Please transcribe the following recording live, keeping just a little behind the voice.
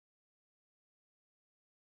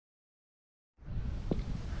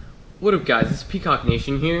What up guys, it's Peacock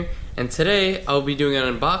Nation here, and today I'll be doing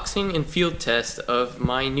an unboxing and field test of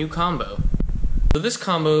my new combo. So this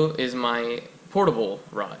combo is my portable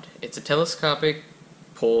rod. It's a telescopic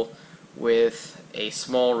pole with a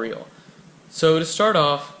small reel. So to start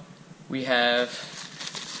off, we have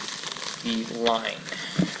the line.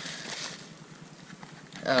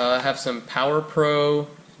 I have some Power Pro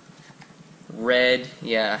red,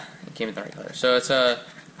 yeah, it came in the right color. So it's a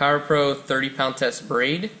Power Pro 30-pound test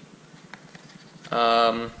braid.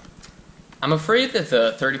 I'm afraid that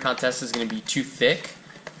the 30-pound test is going to be too thick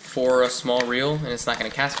for a small reel, and it's not going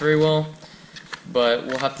to cast very well, but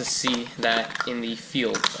we'll have to see that in the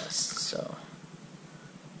field test. So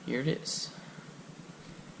here it is.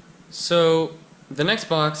 So the next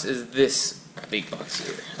box is this big box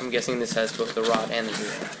here. I'm guessing this has both the rod and the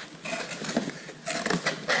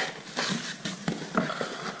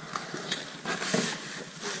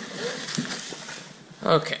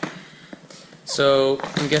reel. Okay, so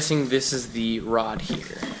I'm guessing this is the rod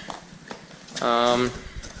here.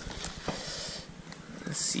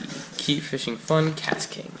 Let's see, Keep Fishing Fun,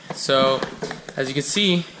 Kastking. So, as you can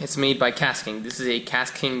see, it's made by Kastking. This is a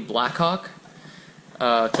Kastking Blackhawk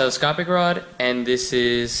telescopic rod, and this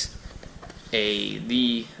is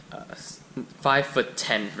the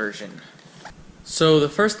 5'10" version. So the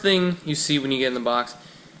first thing you see when you get in the box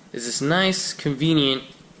is this nice, convenient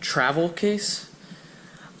travel case.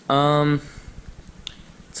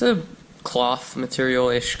 It's a cloth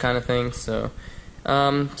material-ish kind of thing, so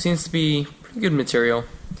seems to be pretty good material.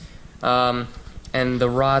 And the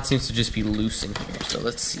rod seems to just be loose in here, so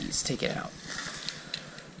let's see, let's take it out.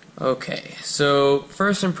 Okay, so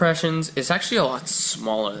first impressions, it's actually a lot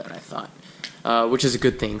smaller than I thought, which is a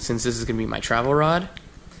good thing since this is going to be my travel rod.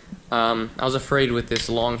 I was afraid with this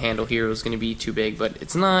long handle here it was going to be too big, but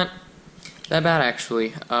it's not that bad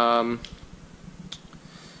actually.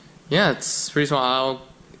 Yeah, it's pretty small.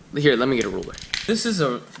 Here, let me get a ruler. This is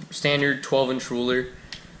a standard 12-inch ruler.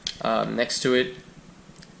 Next to it,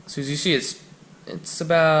 so as you see, it's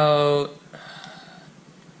about,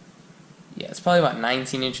 yeah, it's probably about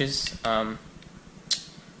 19 inches.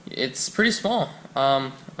 It's pretty small.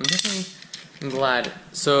 I'm definitely glad.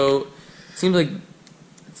 So it seems like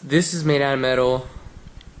this is made out of metal.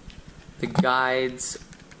 The guides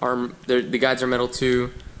are metal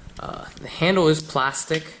too. The handle is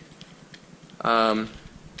plastic. I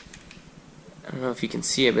don't know if you can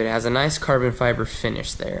see it, but it has a nice carbon fiber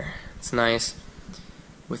finish there. It's nice,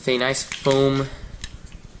 with a nice foam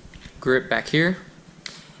grip back here.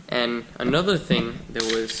 And another thing that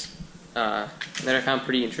was that I found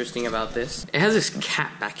pretty interesting about this, it has this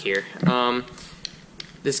cap back here.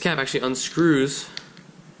 This cap actually unscrews.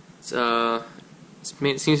 It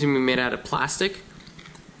seems to be made out of plastic,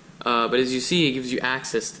 but as you see, it gives you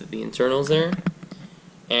access to the internals there.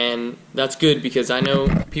 And that's good because I know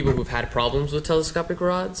people who've had problems with telescopic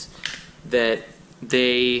rods that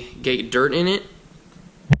they get dirt in it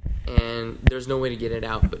and there's no way to get it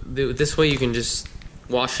out. But this way you can just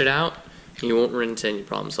wash it out and you won't run into any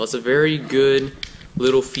problems. So it's a very good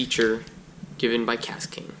little feature given by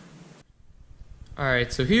Kastking.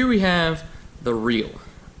 Alright, so here we have the reel.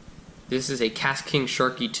 This is a Kastking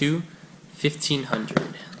Sharky II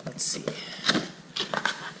 1500. Let's see.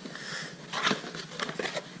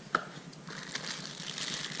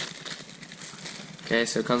 Okay,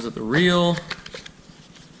 so it comes with the reel,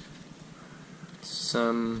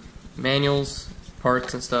 some manuals,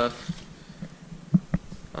 parts and stuff.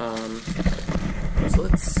 So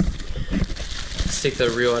let's take the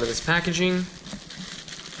reel out of this packaging.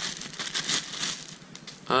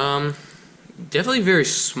 Definitely very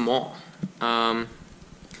small. So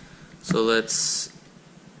let's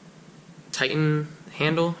tighten the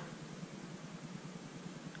handle.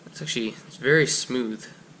 It's very smooth.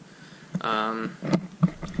 Let me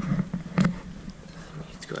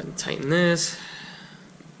go ahead and tighten this.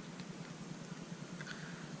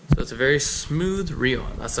 So it's a very smooth reel.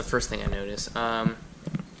 That's the first thing I noticed. The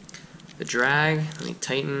drag, let me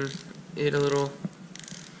tighten it a little.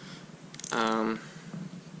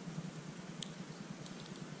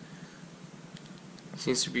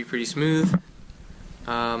 Seems to be pretty smooth.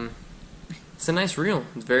 It's a nice reel.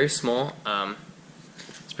 It's very small.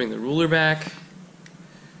 Let's bring the ruler back.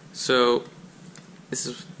 So this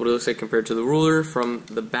is what it looks like compared to the ruler. From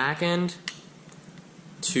the back end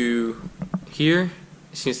to here,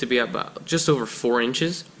 it seems to be about just over 4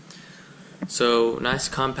 inches. So nice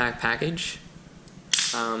compact package.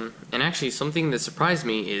 And actually something that surprised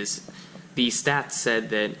me is the stats said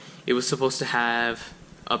that it was supposed to have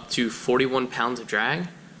up to 41 pounds of drag,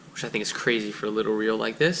 which I think is crazy for a little reel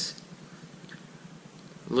like this.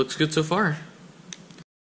 Looks good so far.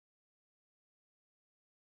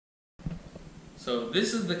 So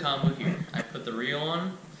this is the combo here. I put the reel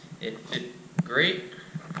on. It fit great.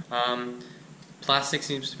 Plastic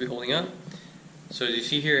seems to be holding up. So as you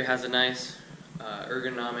see here, it has a nice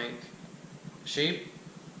ergonomic shape.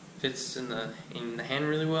 Fits in the hand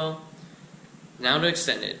really well. Now to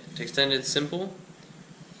extend it. To extend it's simple.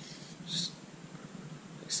 Just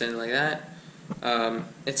extend it like that.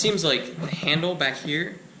 It seems like the handle back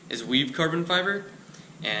here is weaved carbon fiber,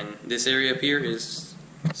 and this area up here is,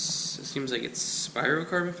 it seems like it's spiral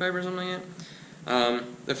carbon fiber or something like that.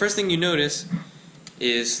 The first thing you notice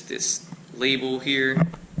is this label here,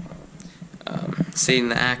 stating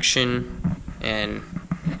the action and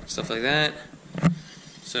stuff like that.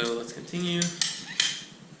 So let's continue.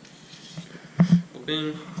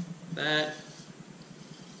 Open that.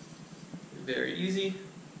 Very easy.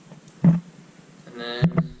 And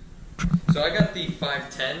then, so I got the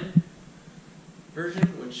 5'10" version,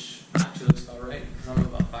 which actually looks about right because I'm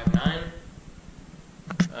about 5'9".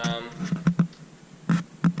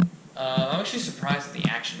 I'm actually surprised at the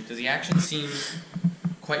action because the action seems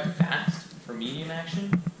quite fast for medium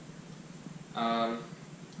action.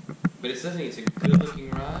 But it's definitely, it's a good looking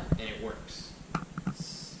rod and it works.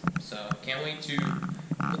 So can't wait to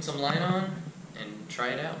put some line on and try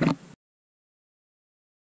it out.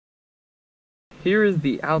 Here is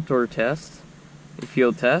the outdoor test, a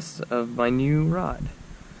field test of my new rod.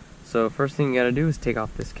 So first thing you gotta do is take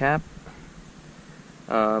off this cap.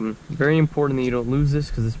 Very important that you don't lose this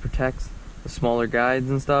because this protects the smaller guides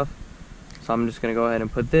and stuff. So I'm just gonna go ahead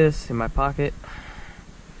and put this in my pocket.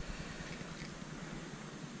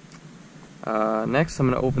 Next I'm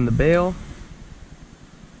gonna open the bail,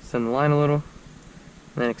 extend the line a little,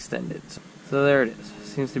 and then extend it. So there it is.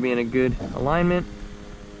 Seems to be in a good alignment,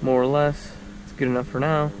 more or less. Good enough for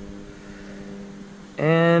now.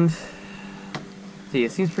 And see,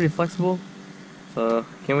 it seems pretty flexible, so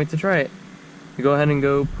can't wait to try it. You go ahead and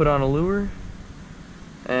go put on a lure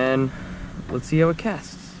and let's see how it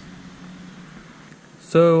casts.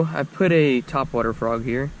 So I put a topwater frog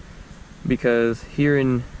here because here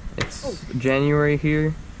it's January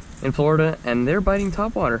here in Florida and they're biting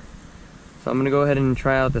topwater. So I'm gonna go ahead and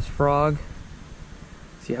try out this frog,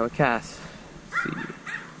 see how it casts. Let's see.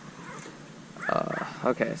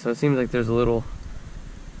 Okay, so it seems like there's a little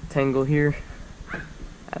tangle here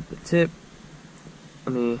at the tip.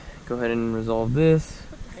 Let me go ahead and resolve this.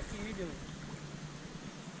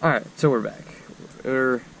 Alright, so we're back.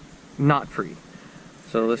 We're not free.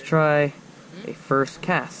 So let's try a first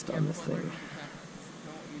cast on this thing.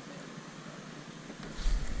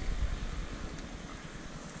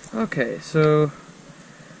 Okay, so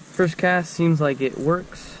first cast seems like it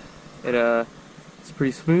works. It's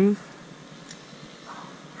pretty smooth.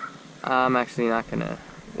 I'm actually not gonna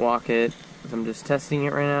walk it because I'm just testing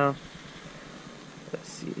it right now. Let's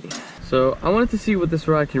see. So I wanted to see what this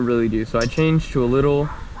rod can really do. So I changed to a little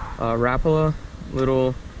Rapala,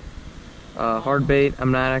 little hard bait.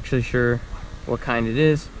 I'm not actually sure what kind it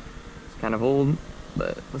is. It's kind of old,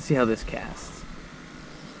 but let's see how this casts.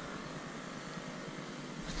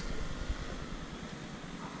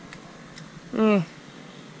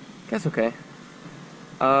 Guess okay.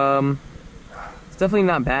 It's definitely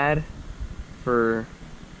not bad for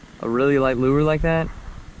a really light lure like that.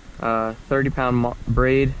 30-pound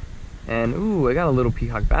braid, and ooh, I got a little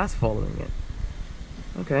peacock bass following it.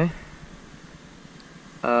 Okay.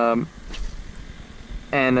 And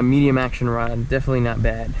a medium action rod, definitely not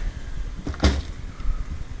bad.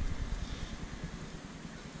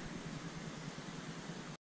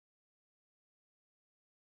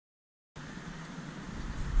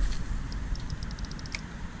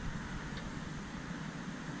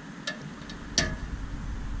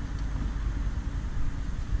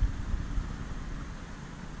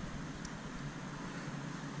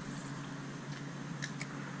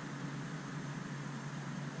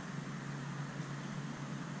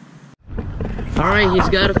 Alright, he's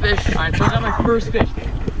got a fish. Alright, so I got my first fish.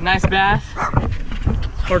 Nice bass.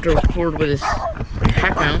 It's hard to record with his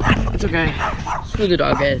hat mount. It's okay. Who the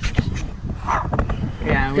dog is.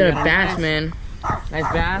 Yeah, we got a bass, man.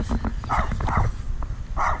 Nice bass.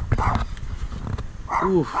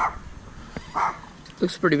 Ooh.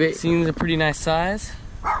 Looks pretty big. Seems a pretty nice size.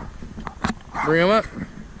 Bring him up.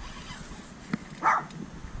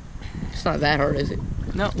 It's not that hard, is it?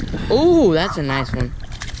 No. Ooh, that's a nice one.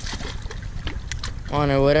 On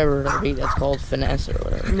or whatever the bait that's called, finesse or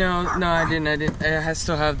whatever. No, I didn't. I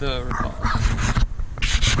still have the recall.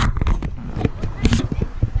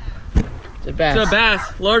 It's a bass. It's a bass,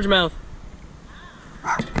 largemouth.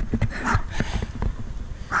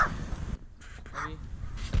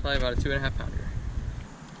 Probably about a 2.5 pounder.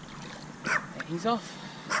 And he's off.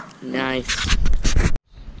 Nice.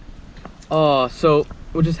 So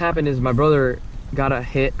what just happened is my brother got a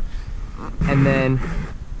hit, and then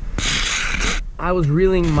I was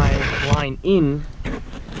reeling my line in,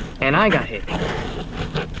 and I got hit.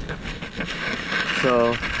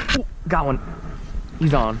 So, ooh, got one.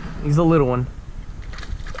 He's on. He's a little one.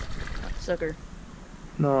 Sucker.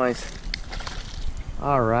 Nice.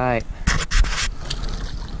 All right.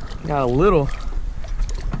 Got a little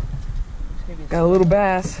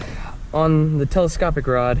bass on the telescopic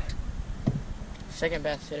rod. Second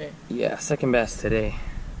bass today. Yeah, second bass today.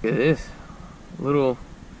 Look at this.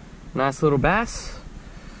 Nice little bass.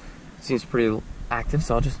 Seems pretty active,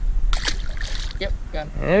 so I'll just... Yep, got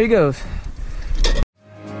him. There he goes.